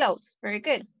clothes. Very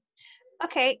good.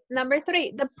 Okay, number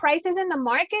 3, the prices in the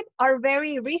market are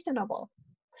very reasonable.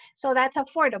 So that's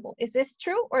affordable. Is this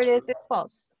true or is it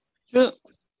false? True.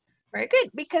 Very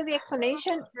good, because the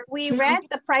explanation we read,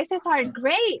 the prices are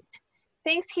great.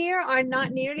 Things here are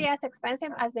not nearly as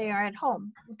expensive as they are at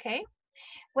home, okay?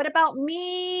 What about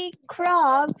mee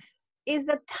krab is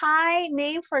the Thai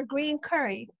name for green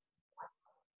curry?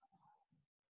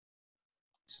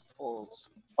 False.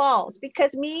 False,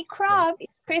 because mee krab is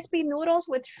crispy noodles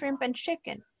with shrimp and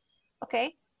chicken,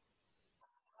 okay?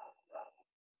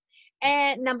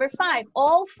 And number 5,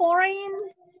 all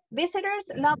foreign visitors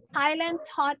love Thailand's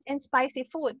hot and spicy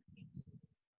food.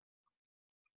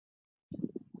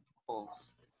 False.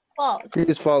 False. It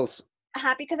is false.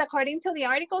 Because according to the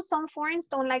article, some foreigners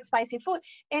don't like spicy food.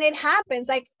 And it happens,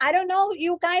 like, I don't know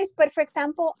you guys, but for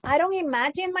example, I don't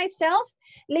imagine myself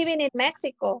living in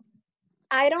Mexico.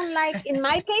 I don't like, in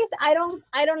my case, I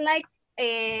don't like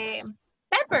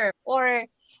pepper or,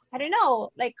 I don't know,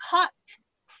 like hot,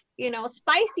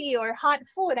 spicy or hot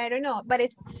food. I don't know, but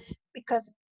it's because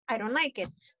I don't like it.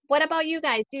 What about you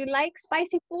guys? Do you like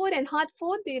spicy food and hot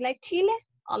food? Do you like chile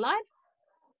a lot?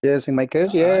 Yes, in my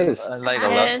case, yes. I like a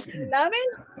lot. Love it?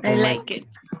 I like it.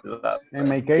 In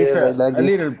my case, Yes, I like a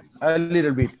this. little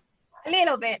bit. A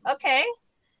little bit, okay.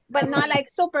 But not like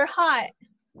super hot.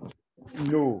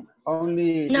 No,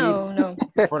 only No.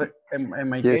 For in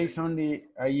my Yes. case, only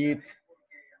I eat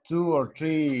 2 or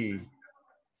 3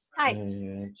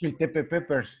 chiltepe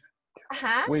peppers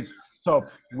with soup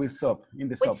in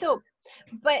the With soup,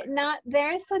 but not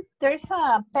there's a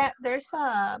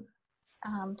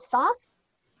sauce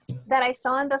that I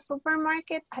saw in the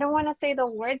supermarket. I don't want to say the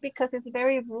word because it's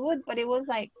very rude, but it was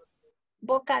like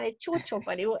boca de chucho,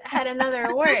 but it had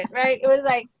another word, right? It was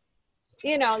like,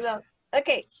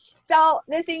 okay. So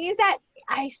the thing is that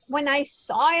when I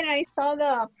saw it, I saw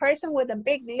the person with the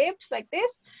big lips like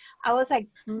this. I was like,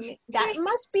 that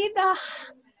must be the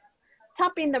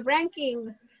top in the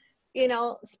ranking,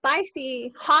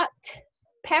 spicy hot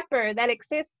pepper that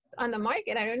exists on the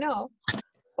market. I don't know.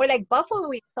 Or like buffalo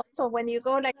wings also, when you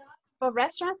go like for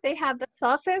restaurants, they have the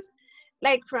sauces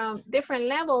like from different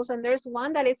levels. And there's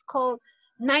one that is called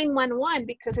 911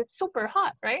 because it's super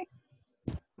hot, right?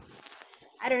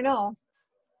 I don't know.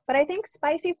 But I think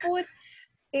spicy food,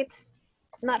 it's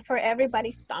not for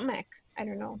everybody's stomach. I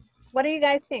don't know. What do you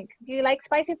guys think? Do you like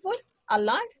spicy food a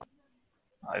lot?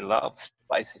 I love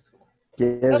spicy food.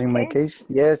 Yes, in my Okay. case,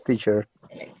 yes, teacher.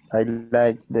 I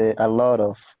like a lot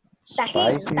of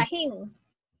Tajín, spicy tajín.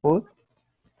 food.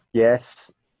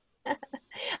 Yes.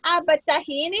 But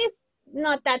tajín is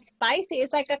not that spicy.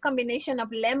 It's like a combination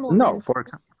of lemon No, and for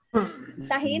example.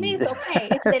 tajín is okay.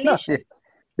 It's No, delicious.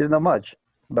 it's not much.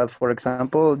 But for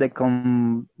example, the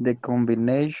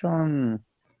combination,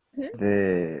 Mhm.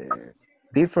 the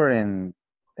different,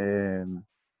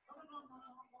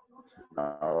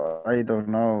 I don't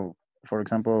know. For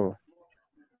example,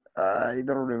 I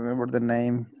don't remember the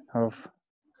name of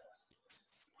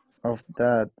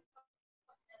that.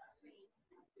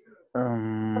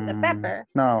 Of the pepper.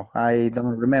 No, I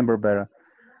don't remember better.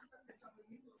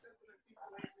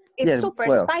 It's Yes, super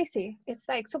well, spicy. It's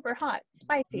like super hot,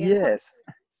 spicy and hot. yes,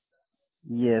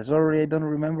 yes. Sorry, I don't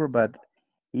remember, but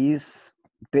it's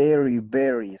very,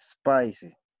 very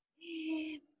spicy.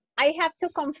 I have to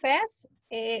confess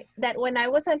that when I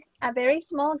was a very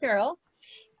small girl,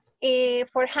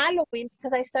 for Halloween,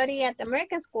 because I study at the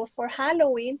American school, for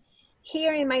Halloween,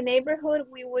 here in my neighborhood,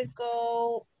 we would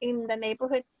go in the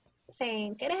neighborhood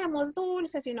saying, queremos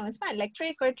dulces, you know, in Spanish, like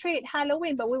trick or treat,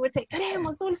 Halloween, but we would say,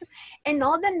 queremos dulces, and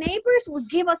all the neighbors would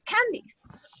give us candies.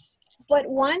 But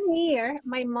one year,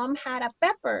 my mom had a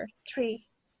pepper tree.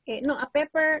 No, a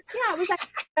pepper, yeah, it was like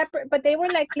pepper, but they were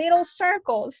like little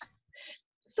circles,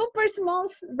 super small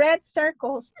red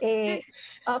circles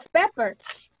of pepper.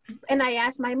 And I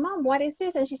asked my mom, what is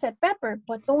this? And she said, pepper,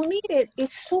 but don't eat it.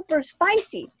 It's super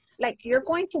spicy. Like you're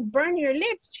going to burn your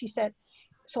lips, she said.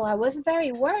 So I was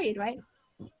very worried, right?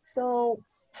 So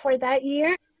for that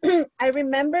year, I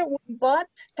remember we bought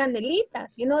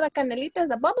canelitas. You know the canelitas,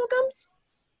 the bubble gums?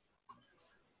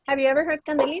 Have you ever heard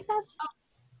canelitas?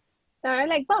 They're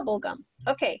like bubble gum.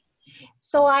 Okay.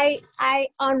 So I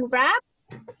unwrapped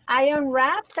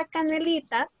the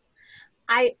canelitas.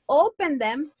 I opened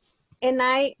them and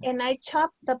I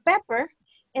chopped the pepper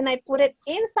and I put it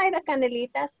inside the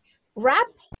canelitas, wrap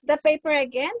the paper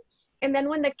again, and then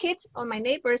when the kids or my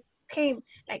neighbors came,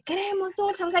 like, queremos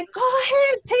dulce, I was like, go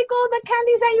ahead, take all the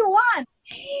candies that you want.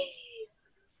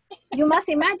 You must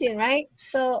imagine, right?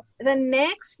 So the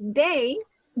next day,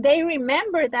 they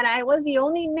remembered that I was the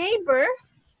only neighbor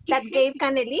that gave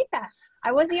canelitas.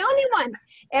 I was the only one.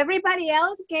 Everybody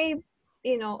else gave,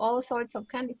 you know, all sorts of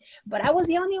candy, but I was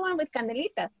the only one with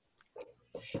canelitas.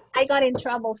 I got in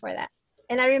trouble for that.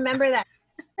 And I remember that,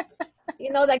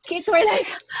 you know, the kids were like,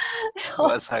 It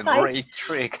was a great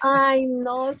trick. I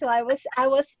know. So I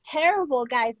was terrible,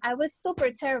 guys. I was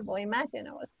super terrible. Imagine,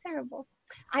 I was terrible.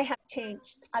 I have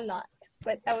changed a lot,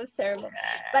 but I was terrible.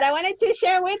 But I wanted to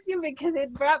share with you because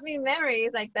it brought me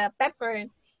memories like the pepper. And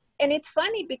it's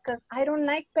funny because I don't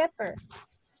like pepper.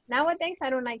 Nowadays, I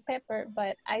don't like pepper,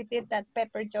 but I did that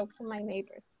pepper joke to my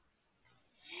neighbors.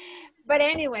 But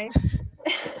anyway,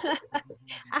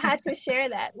 I had to share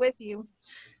that with you.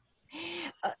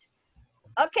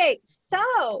 Okay,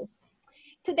 so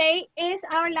today is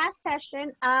our last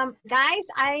session. Guys,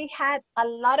 I had a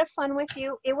lot of fun with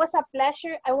you. It was a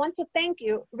pleasure. I want to thank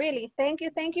you, really, thank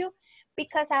you,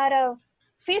 because out of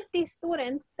 50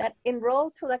 students that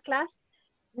enrolled to the class,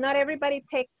 not everybody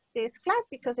takes this class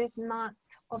because it's not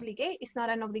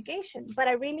an obligation. But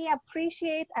I really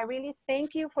appreciate, I really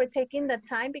thank you for taking the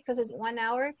time because it's 1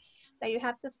 hour that you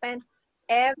have to spend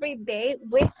every day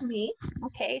with me.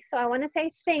 Okay, so I want to say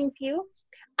thank you.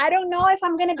 I don't know if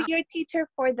I'm going to be your teacher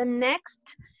for the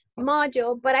next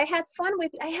module, but I have fun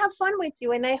with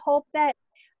you, and I hope that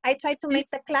I try to make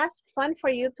the class fun for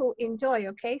you to enjoy,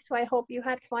 okay? So I hope you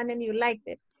had fun and you liked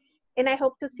it. And I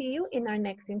hope to see you in our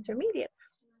next intermediate.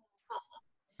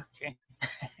 Okay.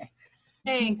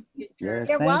 Thanks. Yes,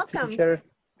 You're thanks, welcome. teacher.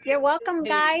 You're welcome,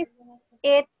 guys.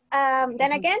 It's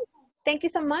then again, thank you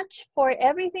so much for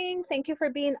everything. Thank you for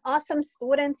being awesome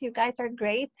students. You guys are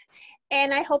great.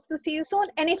 And I hope to see you soon.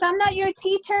 And if I'm not your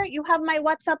teacher, you have my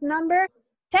WhatsApp number.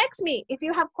 Text me if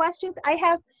you have questions. I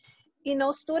have, you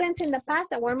know, students in the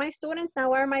past that were my students,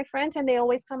 now are my friends, and they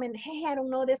always come in, hey, I don't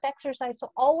know this exercise.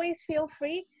 So always feel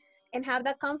free and have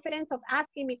the confidence of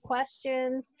asking me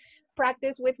questions.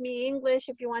 Practice with me English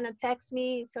if you want to text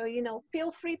me. So, you know,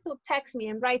 feel free to text me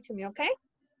and write to me, okay?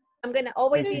 I'm going to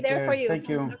always be there for you. Thank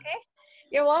you. Okay?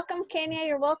 You're welcome, Kenya.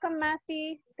 You're welcome,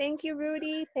 Massey. Thank you,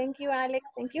 Rudy. Thank you, Alex.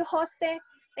 Thank you, Jose.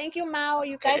 Thank you, Mao.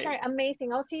 You guys are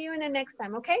amazing. I'll see you in the next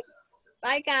time, okay?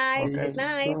 Bye, guys. Okay. Good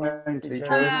night. Bye, teacher.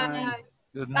 Bye.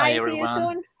 Good Bye. night, See you everyone.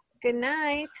 soon. Good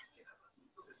night.